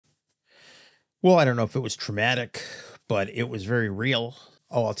Well, I don't know if it was traumatic, but it was very real.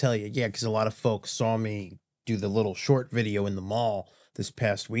 Oh, I'll tell you, yeah, because a lot of folks saw me do the little short video in the mall this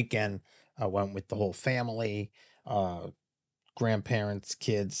past weekend. I went with the whole family, uh, grandparents,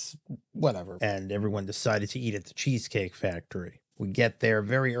 kids, whatever, and everyone decided to eat at the Cheesecake Factory. We get there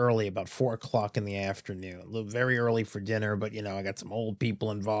very early, about 4 o'clock in the afternoon. A little very early for dinner, but I got some old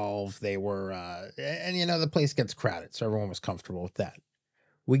people involved. They were, and the place gets crowded, so everyone was comfortable with that.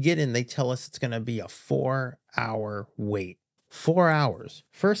 We get in, they tell us it's going to be a 4 hour wait. 4 hours.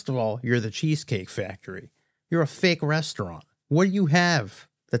 First of all, you're the Cheesecake Factory. You're a fake restaurant. What do you have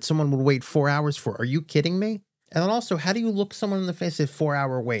that someone would wait 4 hours for? Are you kidding me? And then also, how do you look someone in the face at 4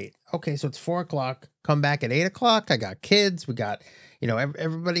 hour wait? Okay, so it's 4 o'clock. Come back at 8 o'clock. I got kids. We got,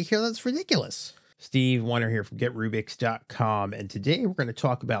 everybody here. That's ridiculous. Steve Weiner here from GetRubix.com, and today we're going to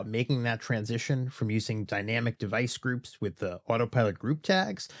talk about making that transition from using dynamic device groups with the autopilot group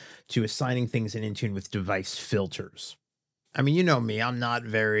tags to assigning things in Intune with device filters. I mean, you know me, I'm not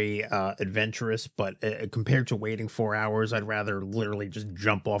very adventurous, but compared to waiting 4 hours, I'd rather literally just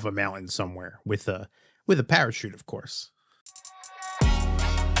jump off a mountain somewhere with a parachute, of course.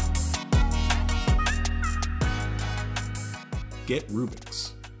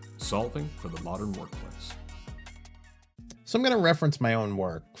 GetRubix, solving for the modern workplace. So I'm going to reference my own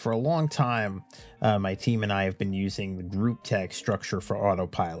work. For a long time, my team and I have been using the group tag structure for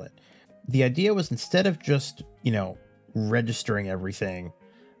autopilot. The idea was, instead of just, registering everything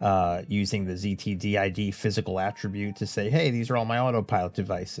using the ZTDID physical attribute to say, hey, these are all my autopilot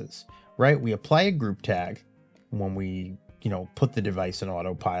devices, right? We apply a group tag when we, put the device in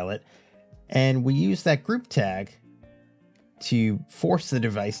autopilot, and we use that group tag to force the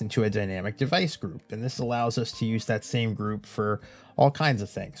device into a dynamic device group. And this allows us to use that same group for all kinds of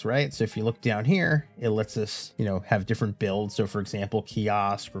things, right? So if you look down here, it lets us, have different builds. So for example,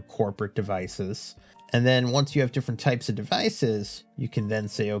 kiosk or corporate devices. And then once you have different types of devices, you can then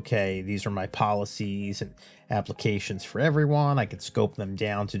say, okay, these are my policies and applications for everyone. I could scope them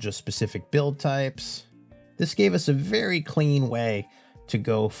down to just specific build types. This gave us a very clean way to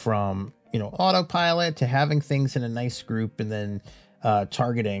go from autopilot to having things in a nice group, and then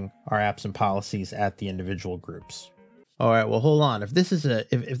targeting our apps and policies at the individual groups. All right, well, hold on. If this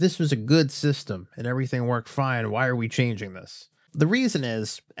was a good system and everything worked fine, why are we changing this? The reason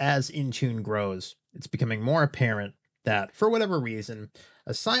is, as Intune grows, it's becoming more apparent that, for whatever reason,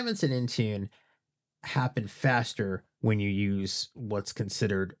 assignments in Intune happen faster when you use what's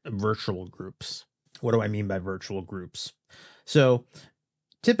considered virtual groups. What do I mean by virtual groups? So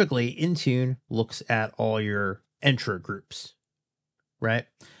typically, Intune looks at all your entra groups, right?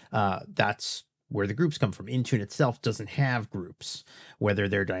 That's where the groups come from. Intune itself doesn't have groups, whether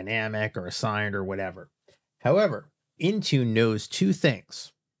they're dynamic or assigned or whatever. However, Intune knows two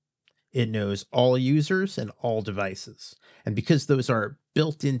things. It knows all users and all devices. And because those are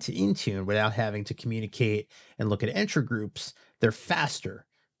built into Intune without having to communicate and look at entra groups, they're faster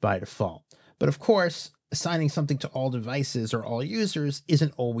by default. But of course, assigning something to all devices or all users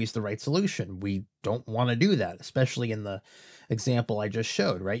isn't always the right solution. We don't want to do that, especially in the example I just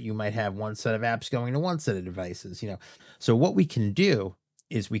showed, right? You might have one set of apps going to one set of devices, So what we can do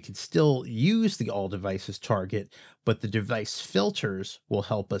is we can still use the all devices target, but the device filters will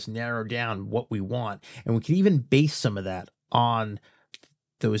help us narrow down what we want. And we can even base some of that on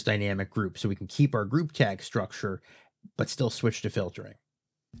those dynamic groups, so we can keep our group tag structure, but still switch to filtering.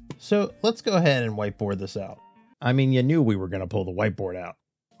 So let's go ahead and whiteboard this out. I mean, you knew we were going to pull the whiteboard out.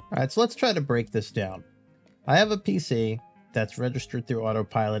 All right, so let's try to break this down. I have a PC that's registered through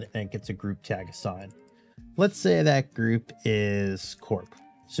autopilot and it gets a group tag assigned. Let's say that group is Corp.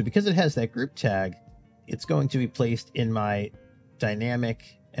 So because it has that group tag, it's going to be placed in my dynamic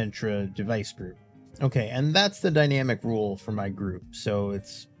entra device group. Okay, and that's the dynamic rule for my group. So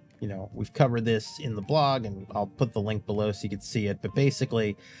it's, we've covered this in the blog, and I'll put the link below so you can see it. But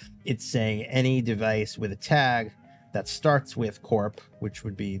basically, it's saying any device with a tag that starts with Corp, which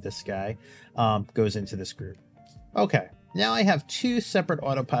would be this guy, goes into this group. Okay, now I have two separate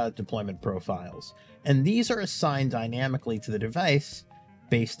autopilot deployment profiles, and these are assigned dynamically to the device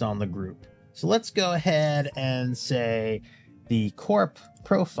based on the group. So let's go ahead and say the Corp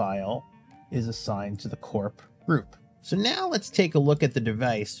profile is assigned to the Corp group. So now let's take a look at the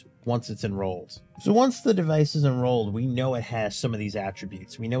device once it's enrolled. So once the device is enrolled, we know it has some of these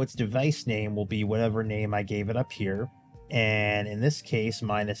attributes. We know its device name will be whatever name I gave it up here. And in this case,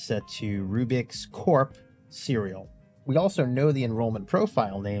 mine is set to Rubix Corp Serial. We also know the enrollment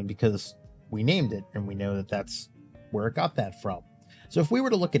profile name because we named it, and we know that that's where it got that from. So if we were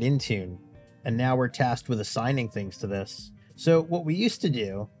to look at Intune, and now we're tasked with assigning things to this. So what we used to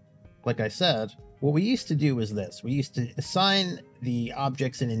do like I said, what we used to do was this. We used to assign the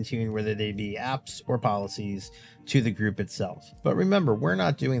objects in Intune, whether they be apps or policies, to the group itself. But remember, we're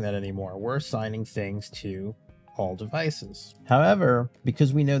not doing that anymore. We're assigning things to all devices. However,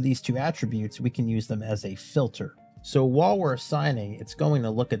 because we know these two attributes, we can use them as a filter. So while we're assigning, it's going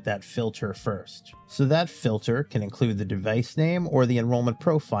to look at that filter first. So that filter can include the device name or the enrollment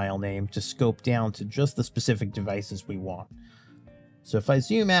profile name to scope down to just the specific devices we want. So if I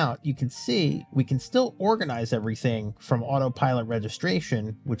zoom out, you can see we can still organize everything from autopilot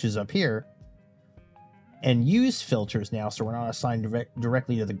registration, which is up here, and use filters now, so we're not assigned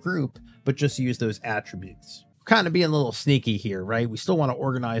directly to the group, but just use those attributes. We're kind of being a little sneaky here, right? We still want to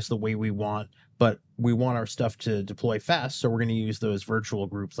organize the way we want, but we want our stuff to deploy fast, so we're going to use those virtual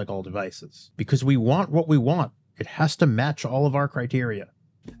groups like all devices. Because we want what we want. It has to match all of our criteria.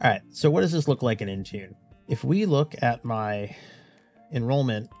 All right, so what does this look like in Intune? If we look at my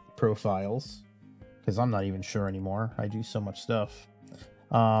enrollment profiles, because I'm not even sure anymore. I do so much stuff.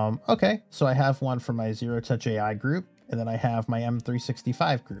 Okay, so I have one for my Zero Touch AI group, and then I have my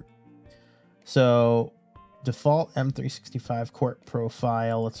M365 group. So default M365 Corp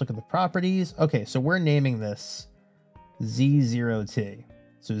profile. Let's look at the properties. Okay, so we're naming this Z0T.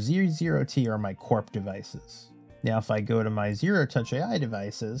 So Z0T are my Corp devices. Now, if I go to my Zero Touch AI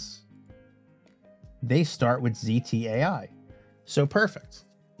devices, they start with ZTAI. So perfect.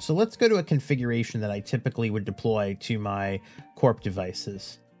 So let's go to a configuration that I typically would deploy to my Corp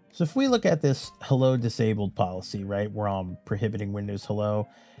devices. So if we look at this hello disabled policy, right, where I'm prohibiting Windows Hello,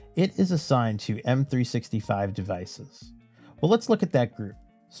 it is assigned to M365 devices. Well, let's look at that group.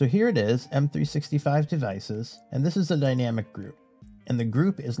 So here it is, M365 devices, and this is a dynamic group. And the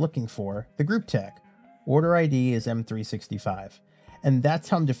group is looking for the group tag. Order ID is M365. And that's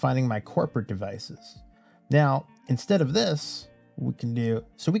how I'm defining my corporate devices. Now, instead of this, we can do,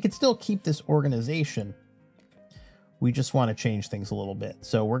 so we could still keep this organization. We just want to change things a little bit.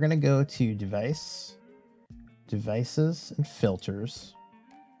 So we're going to go to devices and filters.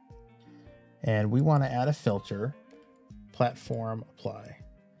 And we want to add a filter, platform apply.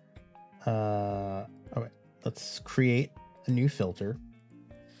 Okay, let's create a new filter.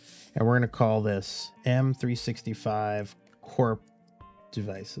 And we're going to call this M365 Corp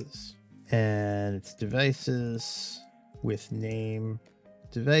devices. And it's devices with name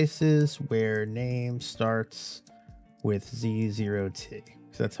devices where name starts with Z0T.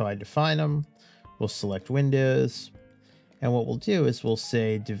 So that's how I define them. We'll select Windows. And what we'll do is we'll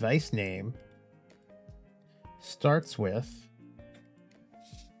say device name starts with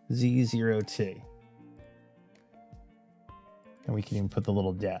Z0T. And we can even put the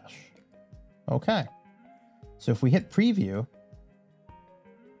little dash. Okay. So if we hit preview,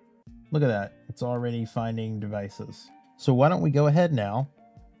 look at that. It's already finding devices. So why don't we go ahead now,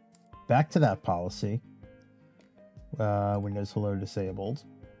 back to that policy, Windows Hello disabled,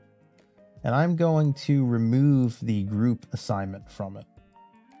 and I'm going to remove the group assignment from it.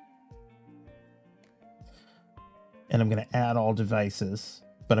 And I'm going to add all devices,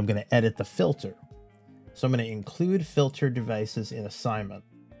 but I'm going to edit the filter. So I'm going to include filter devices in assignment.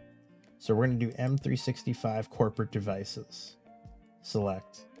 So we're going to do M365 corporate devices.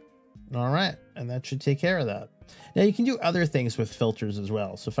 Select. All right, and that should take care of that. Now you can do other things with filters as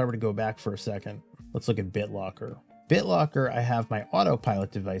well. So if I were to go back for a second, let's look at BitLocker. BitLocker, I have my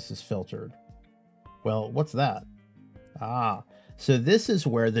autopilot devices filtered. Well, what's that? So this is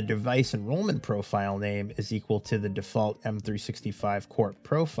where the device enrollment profile name is equal to the default M365 Corp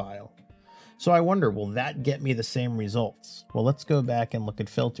profile. So I wonder, will that get me the same results? Well, let's go back and look at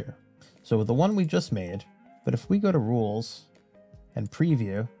filter. So with the one we just made, but if we go to rules and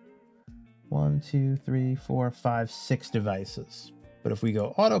preview, 1, 2, 3, 4, 5, 6 devices. But if we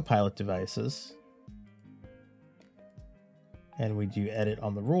go autopilot devices and we do edit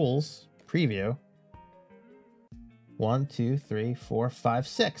on the rules, preview, 1, 2, 3, 4, 5,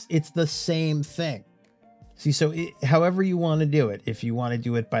 6. It's the same thing. See, so however you want to do it, if you want to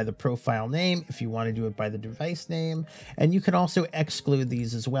do it by the profile name, if you want to do it by the device name, and you can also exclude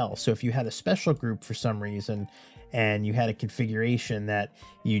these as well. So if you had a special group for some reason, and you had a configuration that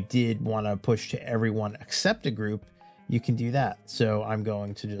you did want to push to everyone except a group, you can do that. So I'm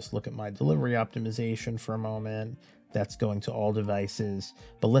going to just look at my delivery optimization for a moment. That's going to all devices.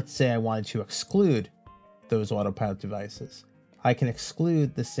 But let's say I wanted to exclude those autopilot devices. I can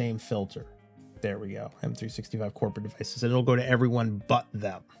exclude the same filter. There we go, M365 corporate devices. And it'll go to everyone but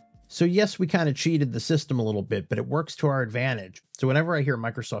them. So yes, we kind of cheated the system a little bit, but it works to our advantage. So whenever I hear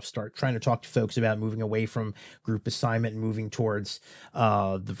Microsoft start trying to talk to folks about moving away from group assignment and moving towards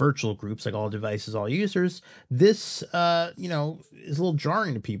the virtual groups, like all devices, all users, this, is a little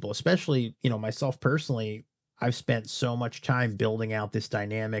jarring to people, especially, myself personally. I've spent so much time building out this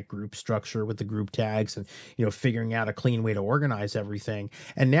dynamic group structure with the group tags and, figuring out a clean way to organize everything.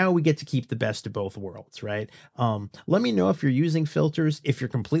 And now we get to keep the best of both worlds, right? Let me know if you're using filters, if you're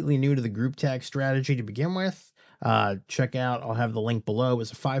completely new to the group tag strategy to begin with. Check out, I'll have the link below. It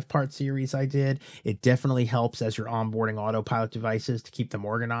was a 5-part series I did. It definitely helps as you're onboarding autopilot devices to keep them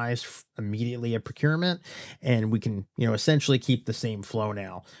organized immediately at procurement. And we can, essentially keep the same flow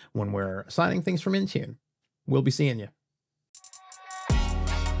now when we're assigning things from Intune. We'll be seeing you.